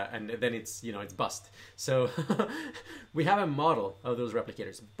 and then it's it's bust. So we have a model of those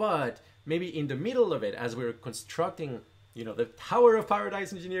replicators, but maybe in the middle of it, as we're constructing the Tower of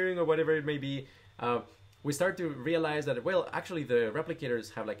Paradise engineering or whatever it may be, we start to realize that, well, actually the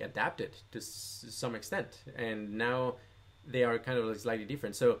replicators have like adapted to some extent, and now they are kind of like slightly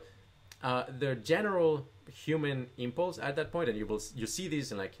different. So the general human impulse at that point, and you see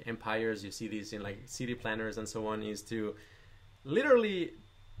these in like empires, you see these in like city planners and so on, is to literally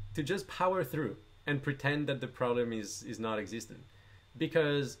to just power through and pretend that the problem is not existent,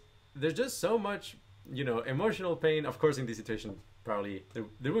 because there's just so much emotional pain. Of course, in this situation probably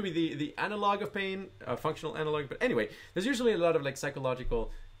there will be the analog of pain, functional analog, but anyway, there's usually a lot of like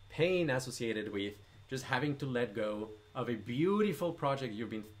psychological pain associated with just having to let go of a beautiful project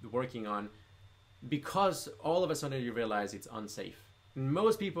you've been working on, because all of a sudden you realize it's unsafe.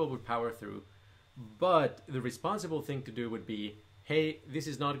 Most people would power through, but the responsible thing to do would be, hey, this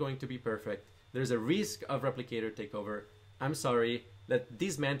is not going to be perfect. There's a risk of replicator takeover. I'm sorry, let's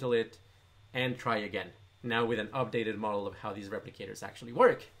dismantle it and try again. Now with an updated model of how these replicators actually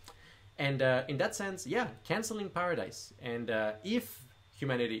work. And in that sense, yeah, canceling paradise. And if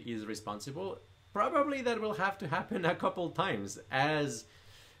humanity is responsible, probably that will have to happen a couple times as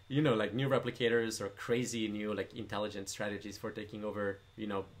like new replicators or crazy new like intelligent strategies for taking over,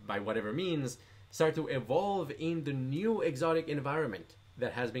 by whatever means, start to evolve in the new exotic environment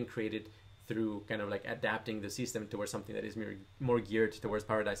that has been created through kind of like adapting the system towards something that is more geared towards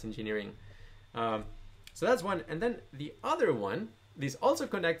paradise engineering. So that's one. And then the other one, this also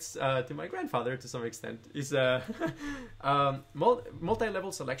connects to my grandfather to some extent, is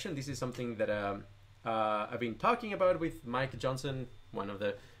multi-level selection. This is something that I've been talking about with Mike Johnson, one of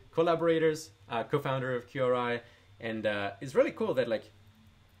the collaborators, co-founder of QRI, and it's really cool that like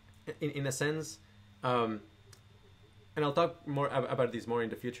in a sense, and I'll talk more about this more in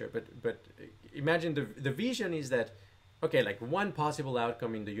the future, but imagine the vision is that, okay, like one possible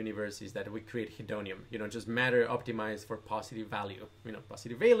outcome in the universe is that we create hedonium, just matter optimized for positive value,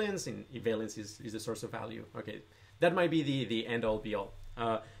 positive valence, and valence is the source of value. Okay, that might be the end all be all.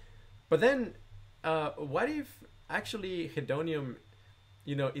 But then what if actually hedonium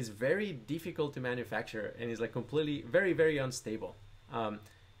is very difficult to manufacture and is like completely very, very unstable.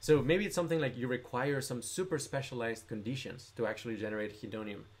 So maybe it's something like you require some super specialized conditions to actually generate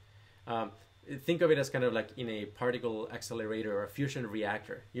hedonium. Think of it as kind of like in a particle accelerator or a fusion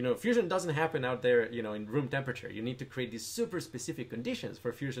reactor. Fusion doesn't happen out there, in room temperature. You need to create these super specific conditions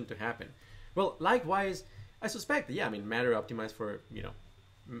for fusion to happen. Well, likewise, I suspect, yeah, I mean, matter optimized for,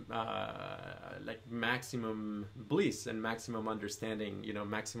 like maximum bliss and maximum understanding,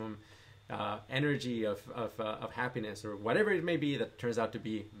 maximum energy of happiness or whatever it may be that turns out to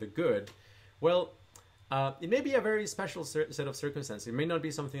be the good. Well, it may be a very special set of circumstances. It may not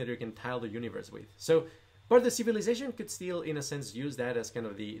be something that you can tile the universe with. So, but the civilization could still, in a sense, use that as kind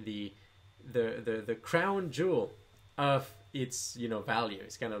of the crown jewel of its value.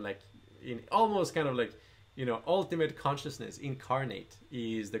 It's kind of like almost kind of like ultimate consciousness incarnate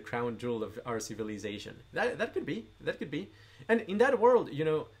is the crown jewel of our civilization. That could be, and in that world,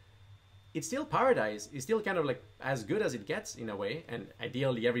 it's still paradise. It's still kind of like as good as it gets in a way, and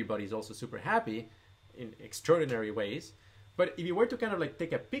ideally everybody's also super happy in extraordinary ways. But if you were to kind of like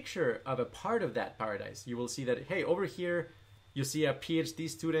take a picture of a part of that paradise, you will see that, hey, over here you see a PhD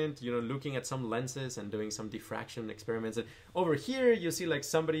student, looking at some lenses and doing some diffraction experiments, and over here you see like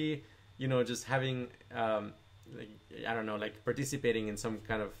somebody, just having like, I don't know, like participating in some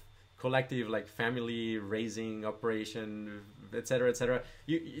kind of collective like family raising operation, etc., etc.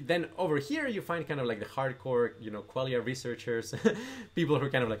 Then over here you find kind of like the hardcore qualia researchers, people who are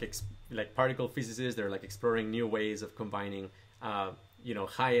kind of like particle physicists. They're like exploring new ways of combining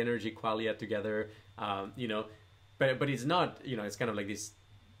high energy qualia together, but it's not, it's kind of like this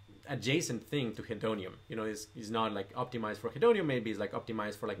adjacent thing to hedonium. Is not like optimized for hedonium. Maybe it's like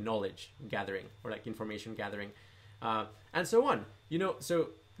optimized for like knowledge gathering or like information gathering, and so on. So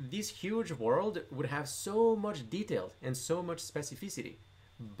this huge world would have so much detail and so much specificity,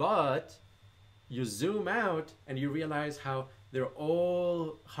 but you zoom out and you realize how they're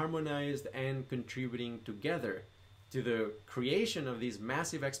all harmonized and contributing together to the creation of this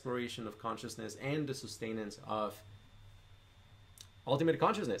massive exploration of consciousness and the sustenance of ultimate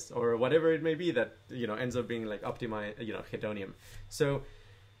consciousness, or whatever it may be that ends up being like optimized, hedonium. So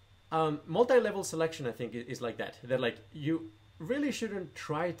multi-level selection, I think, is like that like you really shouldn't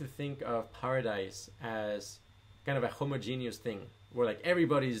try to think of paradise as kind of a homogeneous thing where like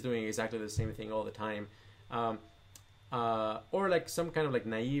everybody's doing exactly the same thing all the time, or like some kind of like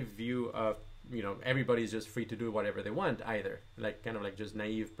naive view of everybody's just free to do whatever they want either, like kind of like just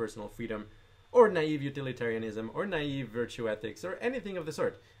naive personal freedom or naive utilitarianism or naive virtue ethics or anything of the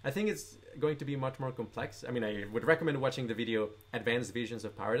sort. I think it's going to be much more complex. I mean, I would recommend watching the video Advanced Visions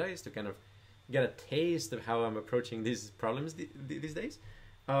of Paradise to kind of get a taste of how I'm approaching these problems these days.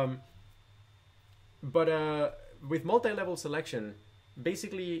 But with multi-level selection,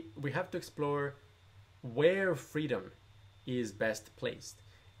 basically we have to explore where freedom is best placed.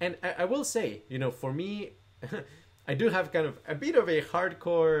 And I will say, for me, I do have kind of a bit of a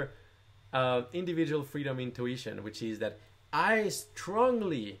hardcore individual freedom intuition, which is that I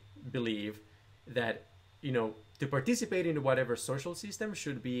strongly believe that, to participate in whatever social system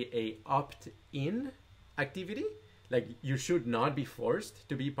should be a opt-in activity. Like you should not be forced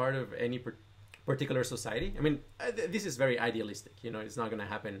to be part of any particular society. I mean, this is very idealistic, it's not going to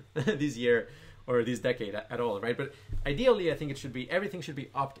happen this year or this decade at all, right? But ideally, I think everything should be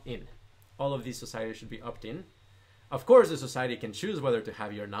opt-in. All of these societies should be opt-in. Of course, the society can choose whether to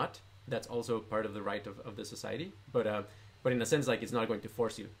have you or not. That's also part of the right of the society. But in a sense, like it's not going to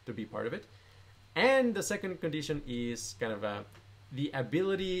force you to be part of it. And the second condition is kind of the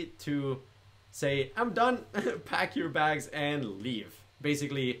ability to say, I'm done, pack your bags and leave.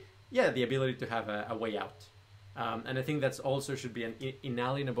 Basically, yeah, the ability to have a way out. And I think that's also should be an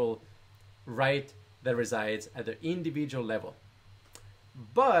inalienable right that resides at the individual level.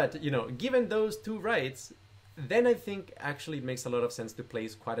 But, given those two rights, then I think actually it makes a lot of sense to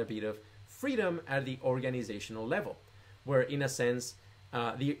place quite a bit of freedom at the organizational level, where in a sense,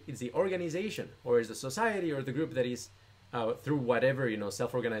 it's the organization or is the society or the group that is through whatever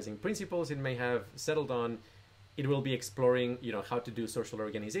self-organizing principles it may have settled on, it will be exploring how to do social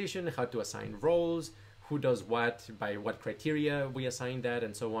organization, how to assign roles, who does what, by what criteria we assign that,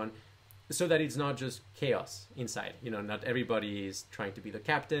 and so on, so that it's not just chaos inside. Not everybody is trying to be the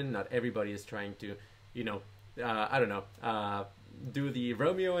captain, not everybody is trying to I don't know, do the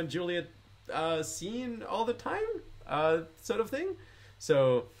Romeo and Juliet scene all the time, sort of thing.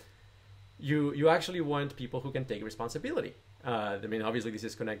 So you actually want people who can take responsibility. I mean, obviously this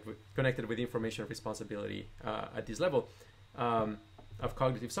is connected with information responsibility at this level of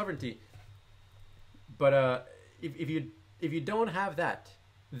cognitive sovereignty. But if you if you don't have that,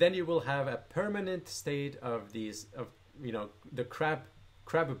 then you will have a permanent state of these of the crab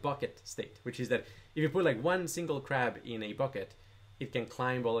bucket state, which is that if you put like one single crab in a bucket, it can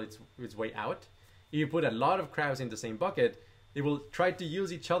climb all its way out. If you put a lot of crabs in the same bucket, they will try to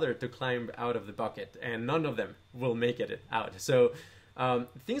use each other to climb out of the bucket, and none of them will make it out. So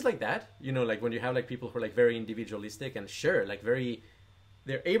things like that, like when you have like people who are like very individualistic and sure, like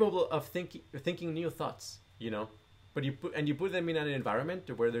they're able of thinking new thoughts, but you put them in an environment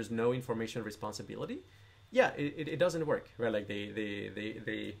where there's no information responsibility. Yeah, it doesn't work, right? Like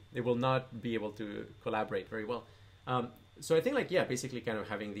they will not be able to collaborate very well. So I think like, yeah, basically kind of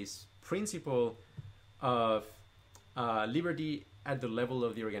having this principle of liberty at the level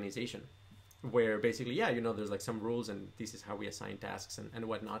of the organization, where basically, yeah, there's like some rules and this is how we assign tasks and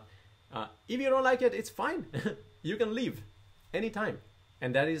whatnot. If you don't like it, it's fine. You can leave anytime.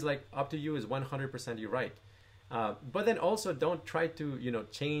 And that is like up to you, is 100% your right. But then also don't try to,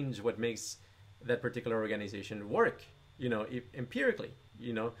 change what makes that particular organization work, empirically,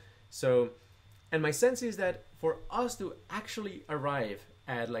 So, and my sense is that for us to actually arrive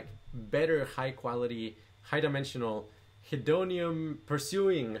at like better, high quality, high dimensional, hedonium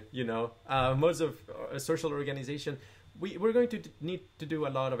pursuing, modes of social organization, we're going to need to do a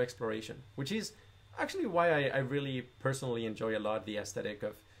lot of exploration, which is actually why I really personally enjoy a lot the aesthetic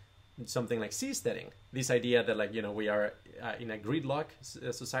of something like seasteading. This idea that like, we are in a gridlock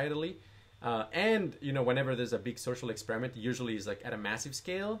societally, and, whenever there's a big social experiment, usually is like at a massive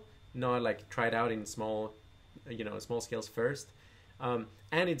scale, not like tried out in small scales first. And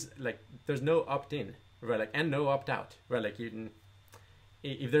it's like, there's no opt-in, right? Like, and no opt-out, right? Like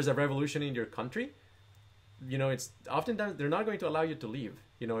if there's a revolution in your country, it's oftentimes they're not going to allow you to leave.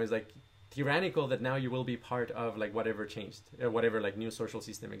 It's like tyrannical that now you will be part of like whatever changed, whatever like new social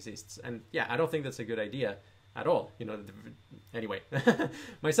system exists. And yeah, I don't think that's a good idea at all. Anyway,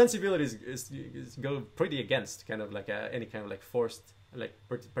 my sensibilities is go pretty against kind of like any kind of like forced like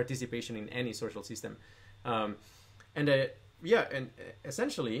participation in any social system. And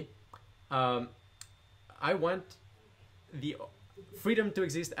essentially, I want the freedom to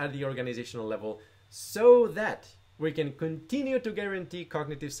exist at the organizational level so that we can continue to guarantee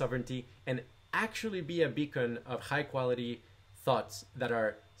cognitive sovereignty and actually be a beacon of high quality thoughts that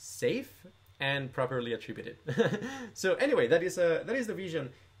are safe and properly attributed. So anyway, that is the vision.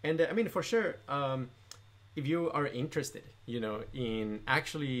 And I mean, for sure, if you are interested, in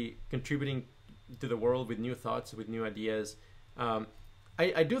actually contributing to the world with new thoughts, with new ideas,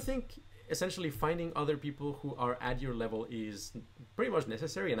 I do think essentially finding other people who are at your level is pretty much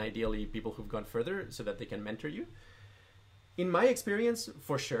necessary, and ideally people who've gone further so that they can mentor you. In my experience,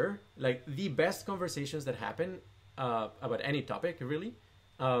 for sure, like the best conversations that happen about any topic, really,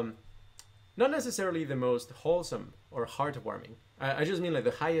 not necessarily the most wholesome or heartwarming. I just mean like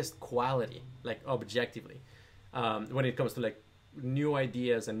the highest quality, like objectively, when it comes to like new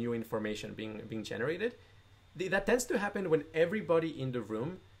ideas and new information being generated. That tends to happen when everybody in the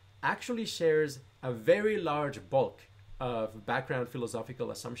room actually shares a very large bulk of background philosophical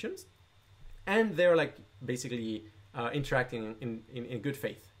assumptions, and they're like basically interacting in good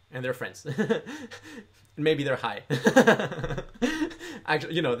faith, and they're friends. Maybe they're high.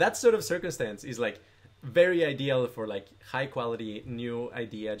 Actually, that sort of circumstance is like very ideal for like high quality new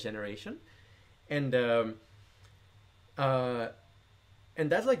idea generation, and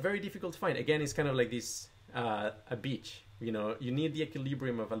that's like very difficult to find. Again, it's kind of like this a beach. You need the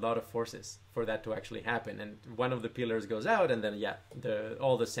equilibrium of a lot of forces for that to actually happen, and one of the pillars goes out, and then yeah,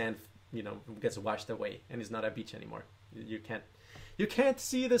 all the sand gets washed away, and it's not a beach anymore. You can't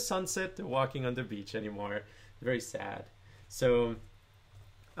see the sunset walking on the beach anymore. Very sad. So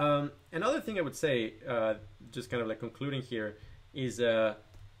another thing I would say, just kind of like concluding here, is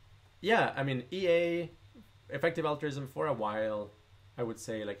yeah, I mean, EA, effective altruism, for a while, I would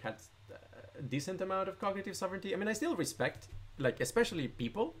say like had a decent amount of cognitive sovereignty. I mean, I still respect, like, especially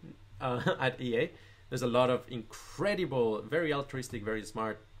people at EA. There's a lot of incredible, very altruistic, very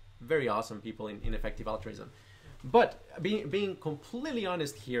smart, very awesome people in effective altruism. But being completely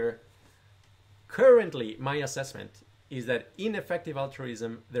honest here, currently my assessment is that in effective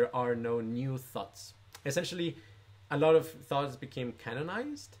altruism, there are no new thoughts. Essentially, a lot of thoughts became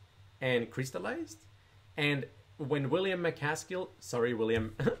canonized and crystallized. And when William McCaskill, sorry,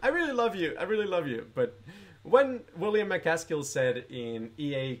 William, I really love you. But when William McCaskill said in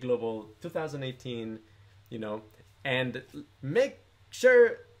EA Global 2018, and make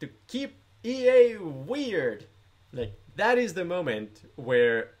sure to keep EA weird, like that is the moment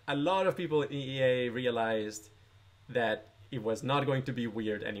where a lot of people in EA realized that it was not going to be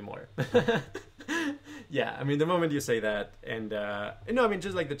weird anymore. Yeah, I mean, the moment you say that, and no, I mean,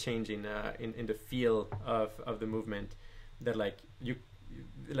 just like the change in the feel of the movement, that like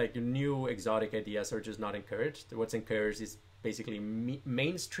new exotic ideas are just not encouraged. What's encouraged is basically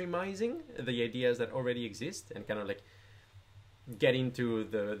mainstreamizing the ideas that already exist and kind of like get into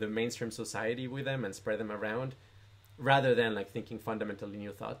the mainstream society with them and spread them around, rather than like thinking fundamentally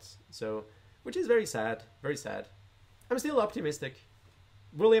new thoughts. So, which is very sad, very sad. I'm still optimistic.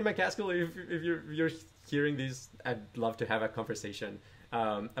 William McCaskill, if you're hearing this, I'd love to have a conversation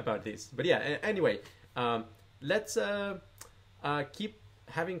about this. But yeah, anyway, let's keep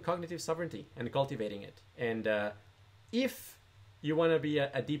having cognitive sovereignty and cultivating it. And if you want to be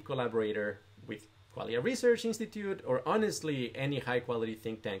a deep collaborator with Qualia Research Institute, or honestly any high quality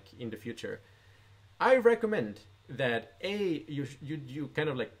think tank in the future, I recommend that you kind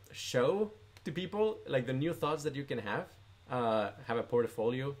of like show to people like the new thoughts that you can have a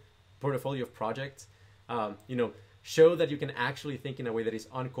portfolio of projects, show that you can actually think in a way that is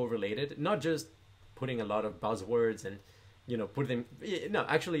uncorrelated, not just putting a lot of buzzwords and put them, no,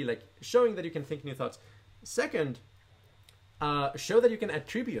 actually like showing that you can think new thoughts. Second, show that you can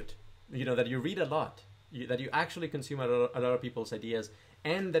attribute, that you read a lot, that you actually consume a lot of people's ideas,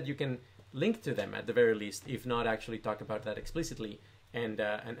 and that you can link to them at the very least, if not actually talk about that explicitly, and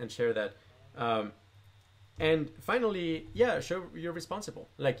share that. And finally, yeah, show you're responsible.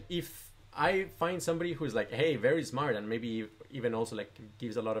 Like if I find somebody who's like, hey, very smart, and maybe even also like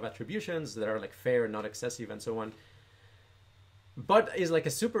gives a lot of attributions that are like fair, not excessive, and so on, but is like a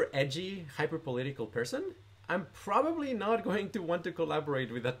super edgy, hyper political person, I'm probably not going to want to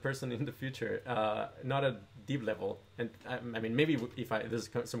collaborate with that person in the future, not at deep level. And I mean, maybe if there's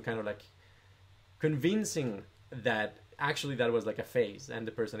some kind of like convincing that actually that was like a phase and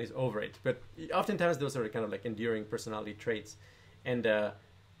the person is over it. But oftentimes those are kind of like enduring personality traits. And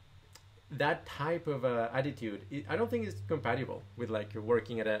that type of attitude, I don't think is compatible with like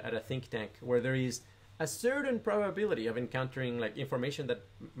working at a think tank where there is a certain probability of encountering like information that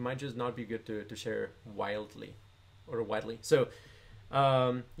might just not be good to share widely. So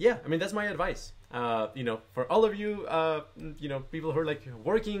yeah, I mean, that's my advice. For all of you, people who are like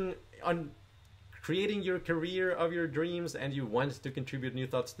working on creating your career of your dreams and you want to contribute new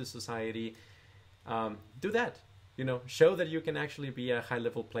thoughts to society, do that. Show that you can actually be a high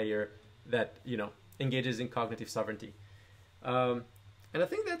level player that engages in cognitive sovereignty. And I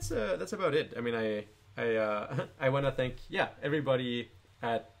think that's about it. I mean, I want to thank everybody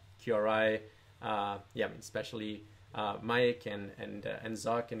at QRI, especially Mike and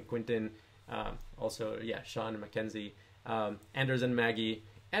Zach and Quentin, also Sean and Mackenzie, Anders and Maggie,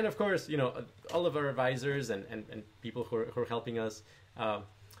 and of course all of our advisors and people who are helping us.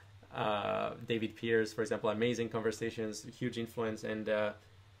 David Pierce, for example, amazing conversations, huge influence, and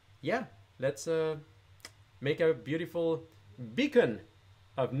let's make a beautiful beacon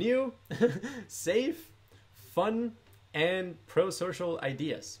of new, safe, fun, and pro-social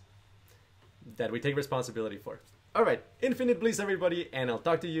ideas that we take responsibility for. All right, infinite bliss, everybody, and I'll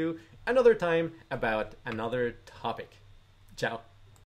talk to you another time about another topic. Ciao.